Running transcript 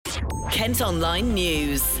Kent Online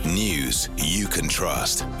News. News you can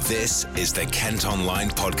trust. This is the Kent Online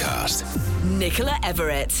Podcast. Nicola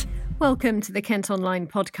Everett. Welcome to the Kent Online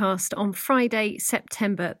Podcast on Friday,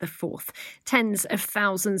 September the 4th. Tens of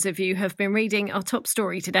thousands of you have been reading our top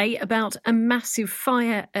story today about a massive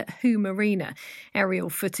fire at Who Marina. Aerial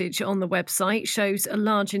footage on the website shows a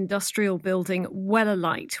large industrial building well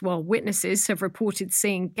alight, while witnesses have reported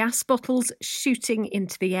seeing gas bottles shooting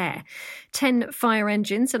into the air. 10 fire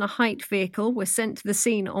engines and a height vehicle were sent to the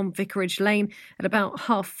scene on Vicarage Lane at about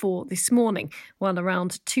 4:30 this morning, while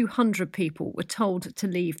around 200 people were told to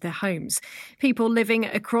leave their homes. People living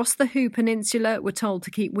across the Who Peninsula were told to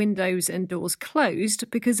keep windows and doors closed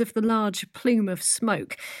because of the large plume of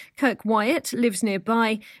smoke. Kirk Wyatt lives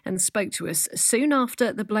nearby and spoke to us soon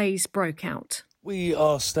after the blaze broke out. We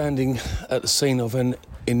are standing at the scene of an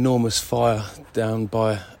enormous fire down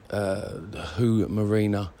by Who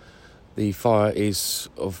Marina. The fire is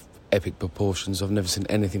of epic proportions. I've never seen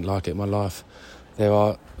anything like it in my life. There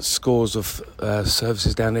are scores of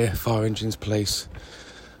services down here, fire engines, police.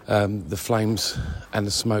 The flames and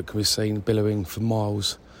the smoke can be seen billowing for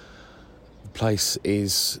miles. The place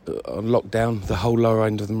is on lockdown. The whole lower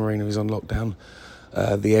end of the marina is on lockdown.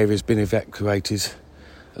 The area has been evacuated.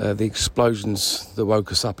 The explosions that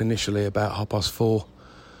woke us up initially about 4:30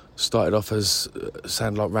 started off as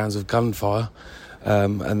sound like rounds of gunfire,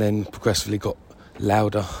 and then progressively got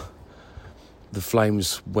louder. The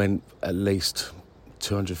flames went at least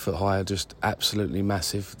 200 foot higher, just absolutely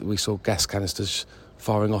massive. We saw gas canisters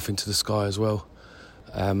firing off into the sky as well,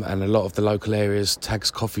 and a lot of the local areas, Tag's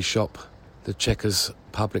Coffee Shop, the Checkers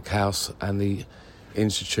Public House and the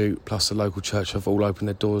Institute plus the local church have all opened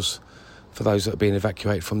their doors for those that are being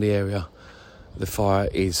evacuated from the area. The fire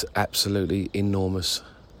is absolutely enormous.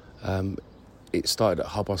 It started at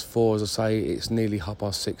 4:30, as I say. It's nearly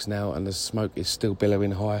 6:30 now, and the smoke is still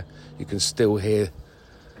billowing high. You can still hear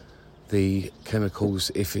the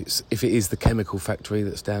chemicals, if it is the chemical factory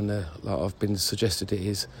that's down there, like I've been suggested it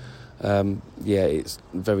is. It's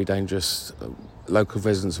very dangerous. Local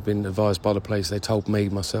residents have been advised by the police. They told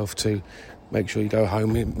myself to make sure you go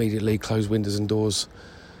home immediately, close windows and doors,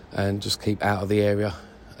 and just keep out of the area.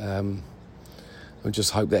 And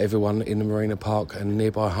just hope that everyone in the Marina Park and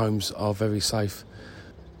nearby homes are very safe.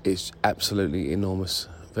 It's absolutely enormous,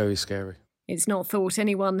 very scary. It's not thought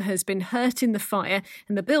anyone has been hurt in the fire,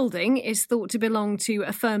 and the building is thought to belong to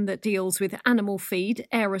a firm that deals with animal feed,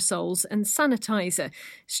 aerosols and sanitizer.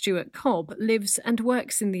 Stuart Cobb lives and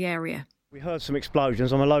works in the area. We heard some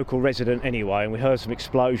explosions. I'm a local resident anyway, and we heard some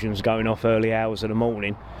explosions going off early hours of the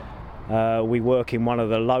morning. We work in one of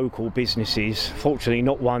the local businesses, fortunately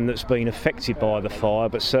not one that's been affected by the fire,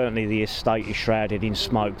 but certainly the estate is shrouded in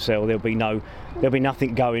smoke, so there'll be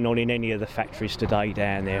nothing going on in any of the factories today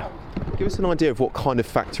down there. Give us an idea of what kind of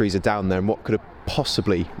factories are down there and what could have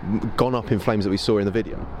possibly gone up in flames that we saw in the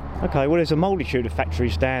video. Okay, well, there's a multitude of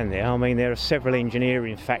factories down there. I mean, there are several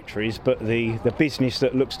engineering factories, but the business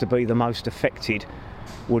that looks to be the most affected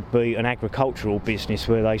would be an agricultural business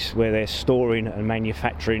where they're storing and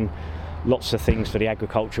manufacturing lots of things for the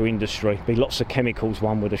agricultural industry. Be lots of chemicals,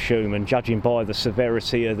 one would assume, and judging by the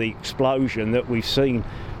severity of the explosion that we've seen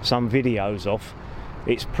some videos of,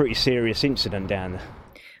 it's a pretty serious incident down there.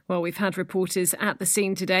 Well, we've had reporters at the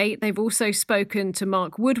scene today. They've also spoken to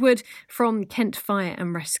Mark Woodward from Kent Fire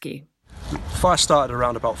and Rescue. The fire started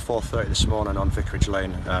around about 4:30 this morning on Vicarage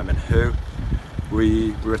Lane in Who.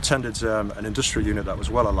 We attended an industrial unit that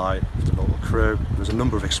was well alight with the local crew. There was a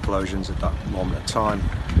number of explosions at that moment in time,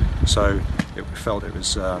 so we felt it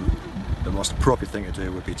was the most appropriate thing to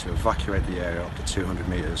do would be to evacuate the area up to 200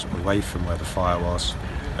 metres away from where the fire was,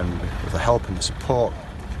 and with the help and the support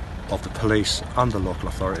of the police and the local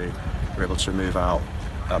authority, we were able to move out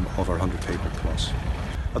over 100 people plus.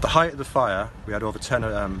 At the height of the fire, we had over 10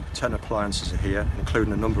 appliances here,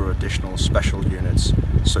 including a number of additional special units,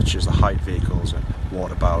 such as the height vehicles and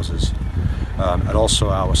water bowsers, and also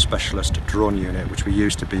our specialist drone unit, which we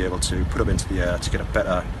used to be able to put up into the air to get a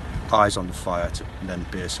better eyes on the fire, and then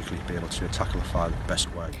basically be able to tackle the fire the best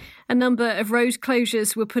way. A number of road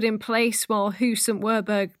closures were put in place while Who St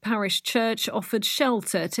Werburgh Parish Church offered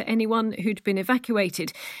shelter to anyone who'd been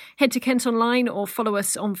evacuated. Head to Kent Online or follow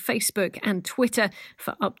us on Facebook and Twitter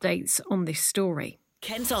for updates on this story.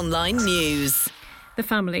 Kent Online News. The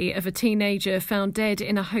family of a teenager found dead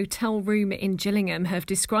in a hotel room in Gillingham have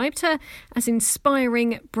described her as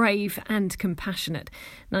inspiring, brave and compassionate.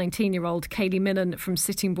 19-year-old Kaylee Millen from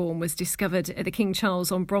Sittingbourne was discovered at the King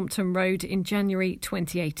Charles on Brompton Road in January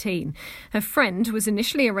 2018. Her friend was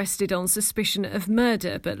initially arrested on suspicion of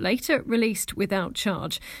murder but later released without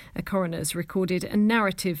charge. A coroner's recorded a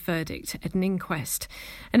narrative verdict at an inquest.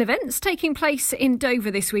 An event's taking place in Dover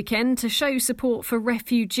this weekend to show support for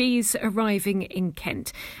refugees arriving in Kent.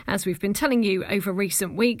 As we've been telling you over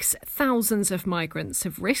recent weeks, thousands of migrants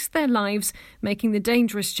have risked their lives making the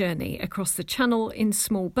dangerous journey across the Channel in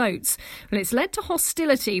small boats. Well, it's led to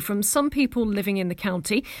hostility from some people living in the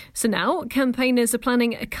county, so now campaigners are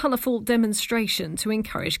planning a colourful demonstration to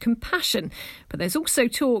encourage compassion. But there's also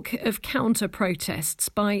talk of counter-protests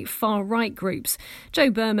by far-right groups.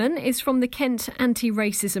 Joe Berman is from the Kent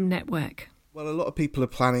Anti-Racism Network. Well, a lot of people are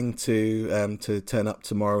planning to turn up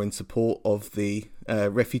tomorrow in support of the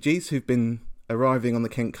refugees who've been arriving on the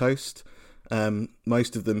Kent coast,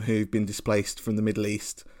 most of them who've been displaced from the Middle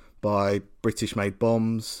East by British-made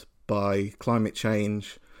bombs, by climate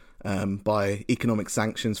change, by economic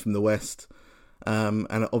sanctions from the West,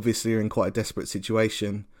 and obviously are in quite a desperate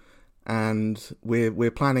situation. And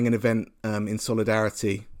we're planning an event in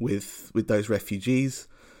solidarity with those refugees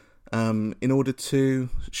in order to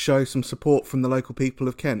show some support from the local people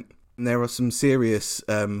of Kent. And there are some serious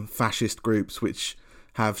fascist groups which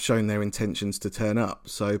have shown their intentions to turn up.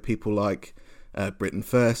 So people like Britain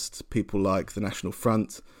First, people like the National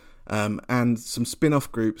Front, and some spin-off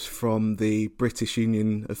groups from the British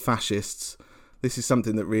Union of Fascists. This is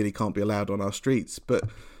something that really can't be allowed on our streets. But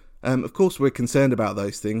of course we're concerned about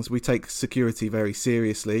those things. We take security very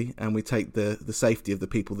seriously, and we take the safety of the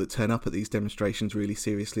people that turn up at these demonstrations really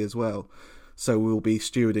seriously as well. So we'll be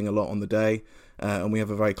stewarding a lot on the day, and we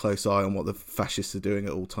have a very close eye on what the fascists are doing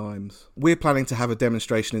at all times. We're planning to have a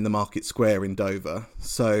demonstration in the Market Square in Dover.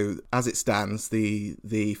 So as it stands,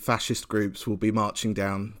 the fascist groups will be marching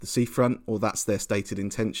down the seafront, or that's their stated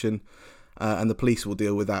intention, and the police will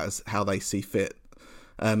deal with that as how they see fit.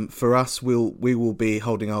 For us, we will be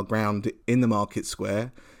holding our ground in the Market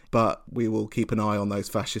Square, but we will keep an eye on those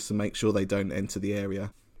fascists and make sure they don't enter the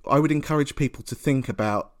area. I would encourage people to think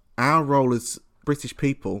about our role as British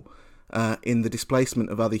people in the displacement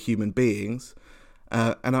of other human beings,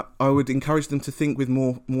 and I would encourage them to think with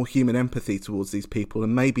more human empathy towards these people,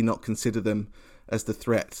 and maybe not consider them as the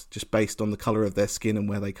threat just based on the colour of their skin and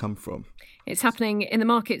where they come from. It's happening in the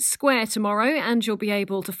Market Square tomorrow, and you'll be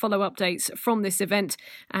able to follow updates from this event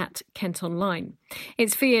at Kent Online.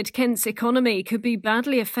 It's feared Kent's economy could be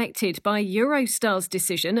badly affected by Eurostar's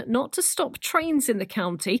decision not to stop trains in the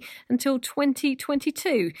county until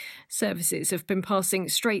 2022. Services have been passing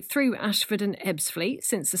straight through Ashford and Ebbsfleet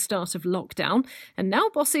since the start of lockdown, and now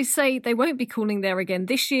bosses say they won't be calling there again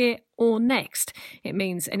this year or next. It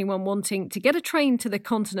means anyone wanting to get a train to the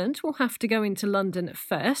continent will have to go into London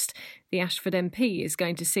first. The Ashford MP is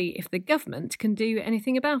going to see if the government can do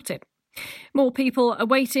anything about it. More people are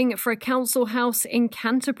waiting for a council house in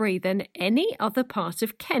Canterbury than any other part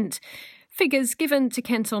of Kent. Figures given to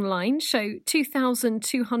Kent Online show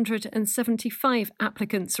 2,275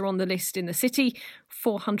 applicants are on the list in the city.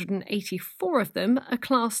 484 of them are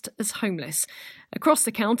classed as homeless. Across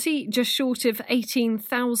the county, just short of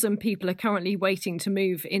 18,000 people are currently waiting to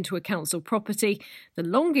move into a council property. The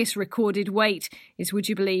longest recorded wait is, would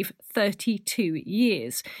you believe, 32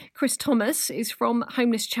 years. Chris Thomas is from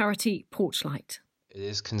homeless charity Porchlight. It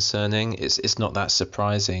is concerning. It's not that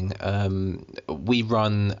surprising. We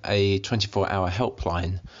run a 24-hour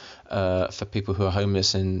helpline for people who are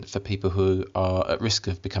homeless and for people who are at risk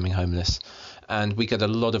of becoming homeless. And we get a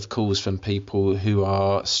lot of calls from people who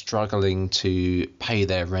are struggling to pay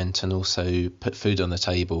their rent and also put food on the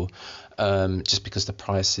table, just because the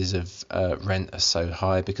prices of rent are so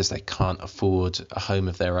high, because they can't afford a home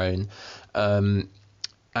of their own.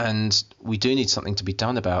 And we do need something to be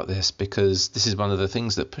done about this, because this is one of the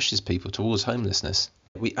things that pushes people towards homelessness.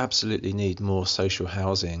 We absolutely need more social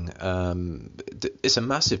housing. It's a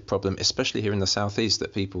massive problem, especially here in the southeast,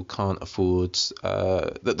 that people can't afford,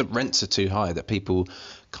 that the rents are too high, that people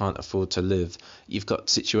can't afford to live. You've got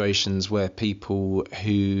situations where people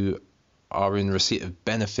who are in receipt of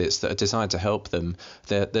benefits that are designed to help them,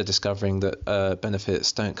 they're discovering that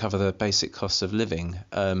benefits don't cover the basic costs of living,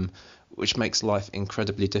 which makes life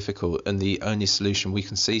incredibly difficult. And the only solution we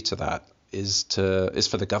can see to that is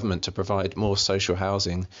for the government to provide more social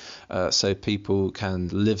housing, so people can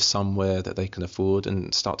live somewhere that they can afford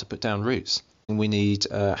and start to put down roots. We need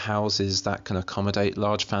houses that can accommodate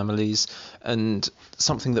large families, and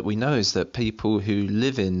something that we know is that people who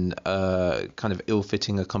live in kind of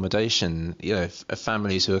ill-fitting accommodation,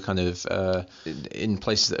 families who are kind of in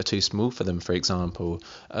places that are too small for them, for example,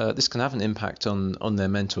 this can have an impact on their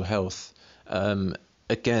mental health.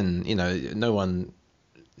 Again, no one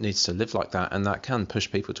needs to live like that, and that can push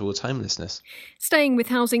people towards homelessness. Staying with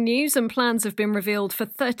housing news, and plans have been revealed for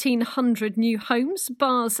 1,300 new homes,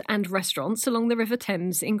 bars and restaurants along the River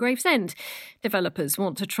Thames in Gravesend. Developers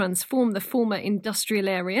want to transform the former industrial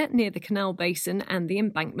area near the Canal Basin and the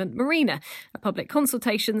Embankment Marina. A public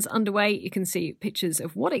consultation's underway. You can see pictures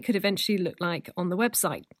of what it could eventually look like on the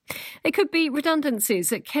website. There could be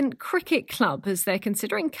redundancies at Kent Cricket Club as they're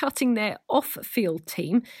considering cutting their off-field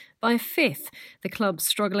team by a fifth. The club's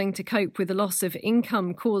struggling to cope with the loss of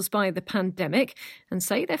income caused by the pandemic and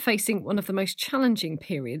say they're facing one of the most challenging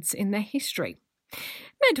periods in their history.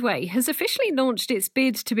 Medway has officially launched its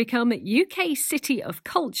bid to become UK City of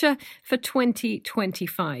Culture for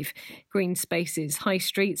 2025. Green spaces, high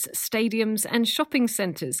streets, stadiums and shopping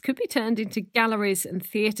centres could be turned into galleries and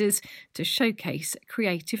theatres to showcase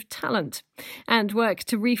creative talent. And work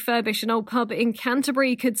to refurbish an old pub in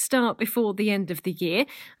Canterbury could start before the end of the year,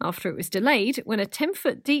 after it was delayed when a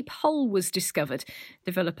 10-foot deep hole was discovered.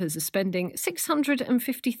 Developers are spending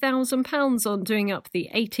 £650,000 on doing up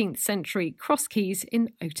the 18th century cross keys in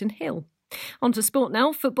Oaten Hill. On to sport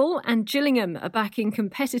now. Football and Gillingham are back in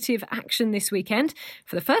competitive action this weekend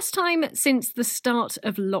for the first time since the start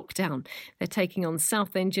of lockdown. They're taking on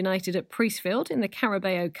Southend United at Priestfield in the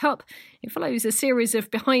Carabao Cup. It follows a series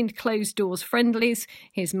of behind-closed-doors friendlies.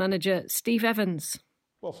 Here's manager Steve Evans.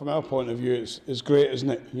 Well, from our point of view, it's great, isn't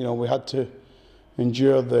it? We had to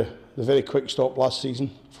endure the very quick stop last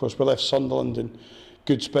season. Of course, we left Sunderland in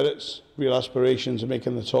good spirits, real aspirations of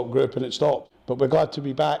making the top group, and it stopped. But we're glad to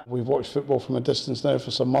be back. We've watched football from a distance now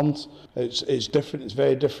for some months. It's different, it's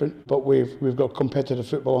very different. But we've got competitive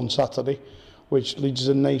football on Saturday, which leads us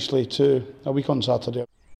in nicely to a week on Saturday.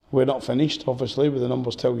 We're not finished, obviously, but the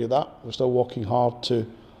numbers tell you that. We're still working hard to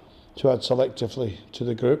add selectively to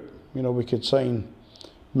the group. We could sign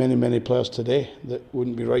many players today that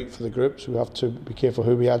wouldn't be right for the group, so we have to be careful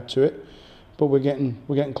who we add to it. But we're getting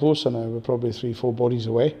closer now. We're probably 3-4 bodies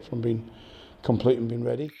away from being complete and being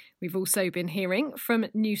ready. We've also been hearing from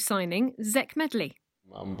new signing Zech Medley.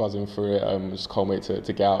 I'm buzzing for it. Just can't wait to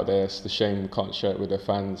get out there. It's a shame we can't share it with the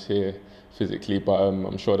fans here physically, but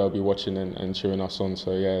I'm sure they'll be watching and cheering us on.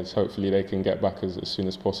 So yeah, hopefully they can get back as soon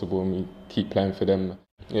as possible and we keep playing for them.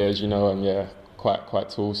 Yeah, as you know, I'm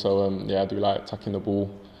quite tall, so I do like attacking the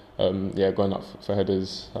ball. Going up for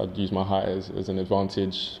headers, I'd use my height as an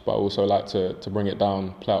advantage, but I also like to bring it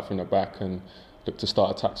down, play out from the back, and look to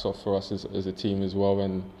start attacks off for us as a team as well.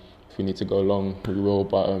 And if we need to go long, we will.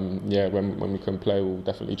 But when we can play, we'll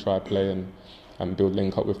definitely try to play and build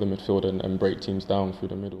link up with the midfield and break teams down through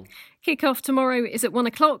the middle. Kick-off tomorrow is at 1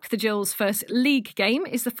 o'clock. The Gills' first league game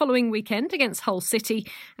is the following weekend against Hull City,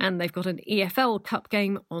 and they've got an EFL Cup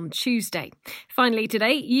game on Tuesday. Finally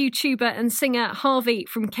today, YouTuber and singer Harvey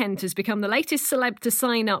from Kent has become the latest celeb to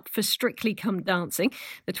sign up for Strictly Come Dancing.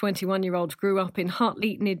 The 21-year-old grew up in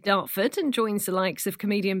Hartley near Dartford and joins the likes of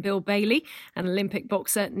comedian Bill Bailey and Olympic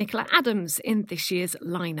boxer Nicola Adams in this year's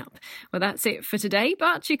lineup. Well, that's it for today,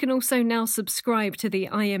 but you can also now subscribe to the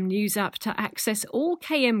IM News app to access all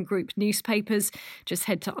KM Group newspapers. Just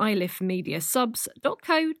head to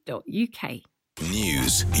ilifmediasubs.co.uk.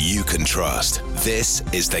 News you can trust. This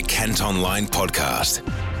is the Kent Online Podcast.